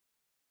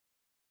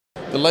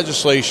The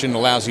legislation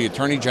allows the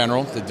Attorney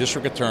General, the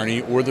District Attorney,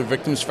 or the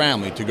victim's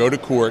family to go to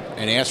court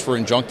and ask for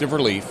injunctive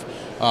relief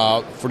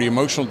for the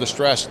emotional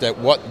distress that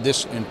what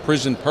this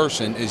imprisoned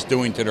person is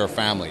doing to their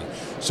family.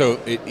 So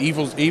it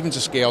evens the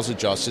scales of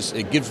justice,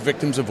 it gives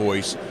victims a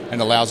voice, and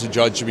allows the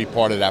judge to be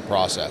part of that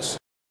process.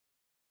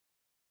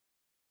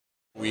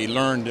 We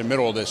learned in the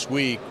middle of this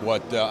week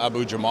what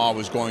Abu Jamal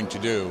was going to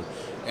do,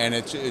 and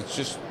it's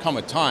just come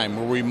a time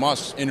where we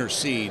must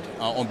intercede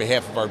on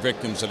behalf of our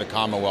victims of the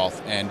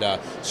Commonwealth, and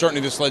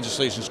certainly this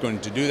legislation is going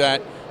to do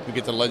that. We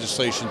get the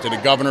legislation to the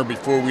governor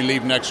before we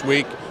leave next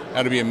week.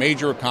 That'll be a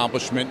major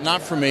accomplishment,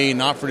 not for me,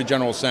 not for the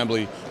General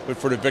Assembly, but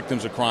for the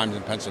victims of crimes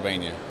in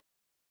Pennsylvania.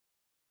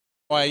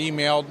 I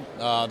emailed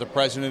the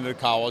president of the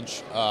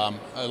college,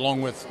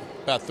 along with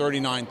about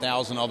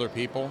 39,000 other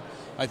people.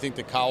 I think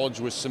the college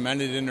was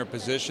cemented in their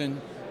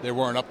position. They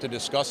weren't up to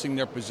discussing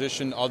their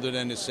position other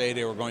than to say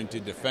they were going to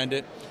defend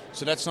it.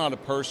 So that's not a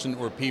person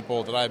or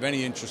people that I have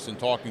any interest in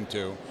talking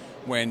to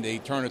when they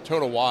turn a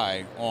total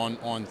Y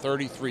on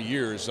 33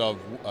 years of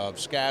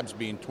scabs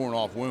being torn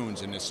off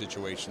wounds in this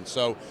situation.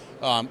 So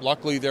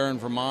luckily they're in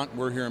Vermont,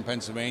 we're here in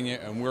Pennsylvania,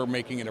 and we're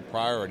making it a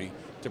priority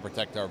to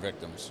protect our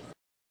victims.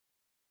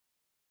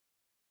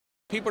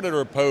 People that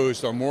are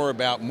opposed are more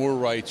about more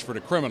rights for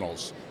the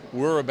criminals.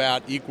 We're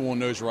about equaling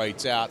those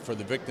rights out for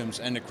the victims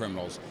and the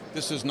criminals.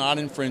 This does not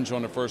infringe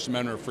on the First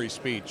Amendment or free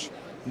speech.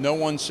 No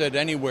one said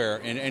anywhere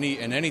in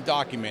any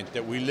document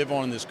that we live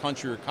on in this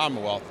country or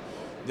Commonwealth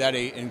that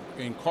an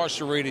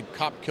incarcerated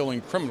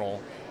cop-killing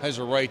criminal has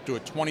a right to a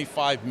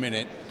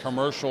 25-minute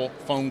commercial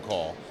phone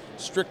call,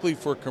 strictly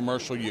for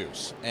commercial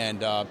use.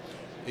 And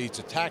it's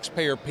a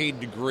taxpayer-paid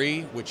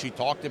degree, which he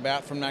talked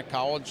about from that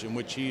college, in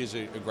which he is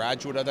a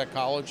graduate of that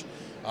college.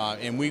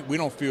 And we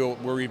don't feel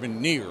we're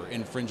even near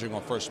infringing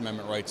on First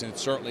Amendment rights, and it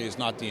certainly is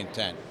not the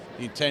intent.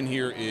 The intent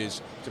here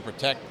is to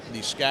protect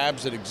the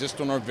scabs that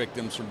exist on our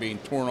victims from being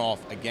torn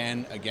off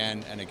again,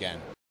 and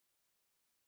again.